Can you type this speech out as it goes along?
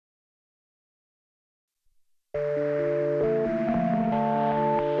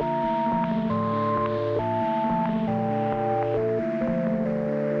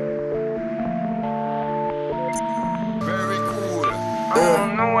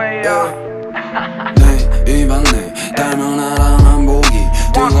내 입안에 닮은 나라 만보기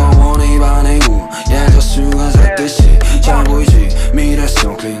뜨거운 입안이고 예저수가 샜듯이 잘 보이지 미래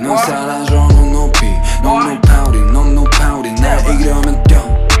속 넌 사라져 넌 높이 넌 높아우리 넌 높아우리 날 이기려면 뛰어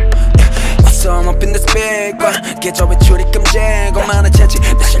What's up in this big one 계절의 출입금 제거만의 채지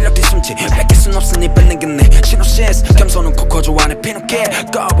내 실력 뒤숨지 뺏길 순 없으니 뺏는 게 내 신호시스 겸손은 코코조 안에 피노게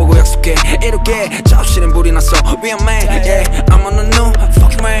꺼보고 약속해 이루게 접시는 불이 났어 위험해 yeah I'm on a new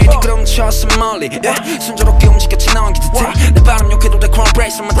fucking way 그럼 쳤어 멀리 yeah 순조롭게 움직였지 넌 기특해 내 발음 욕해도 돼 crown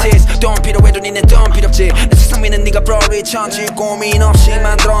brace on my teeth 돈 필요해도 니네 돈 필요없지 내 세상 미는 네가 브로리 천지 고민 없이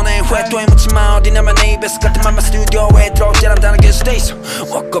만들어내 회도에 묻지마 어디냐면 내 입에서 같은 맘만 스튜디오에 들어 잘한다는 게 stay so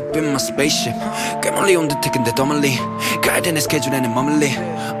Woke up in my spaceship 꽤 멀리 온 듯해 근데 더 멀리 가야 돼 내 스케줄에는 머물리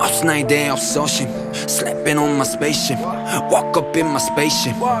없어 나 이대 없어 심 Sleeping on my spaceship Woke up in my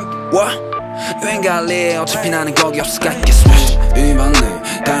spaceship What? 여행 갈래 어차피 나는 거기 없어 Guess what? 입안에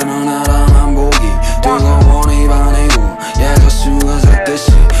닮은 나라 만보기 뜨거운 입안이고 예저수가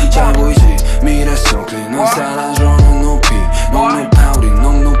샜듯이 잘 보이지 미래 속 넌 사라져 넌 높이 넌 높아우리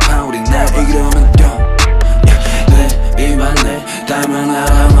넌 높아우리 날 이기려면 뛰어 내 입안에 닮은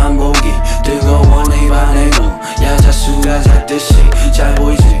나라 만보기 뜨거운 입안이고 예저수가 샜듯이 잘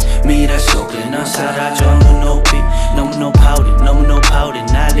보이지 미래 속 넌 사라져 넌 높이 너무 높아우리 너무 높아우리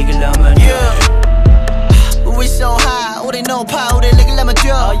날 이기려면 뛰어 We so high, 우리 높아, 우리 이기려면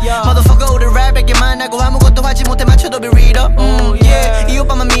뛰어 Motherfucker 우리 랩에게만 하고 아무것도 하지 못해 맞춰도 be reader Yeah, 이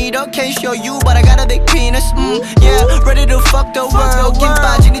오빠만 믿어 Can't show you but I got a big penis Yeah, ready to fuck the world 긴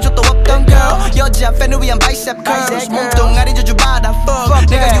빠진 이 족도 없던 girl 여자 팬을 위한 bicep curls 몸뚱아리 저주받아 fuck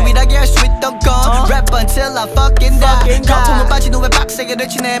내가 유일하게 할 수 있던 건 Rap until I fucking die 거품을 빠진 후에 빡세게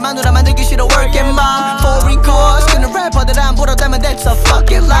치네 마누라 만들기 싫어 working mom Foreign course 그는 래퍼들 안 보러 닮은 that's a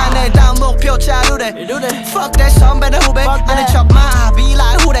fucking lie 내 다음 목표 자루래 Fuck that 선배는 후배 아는 척마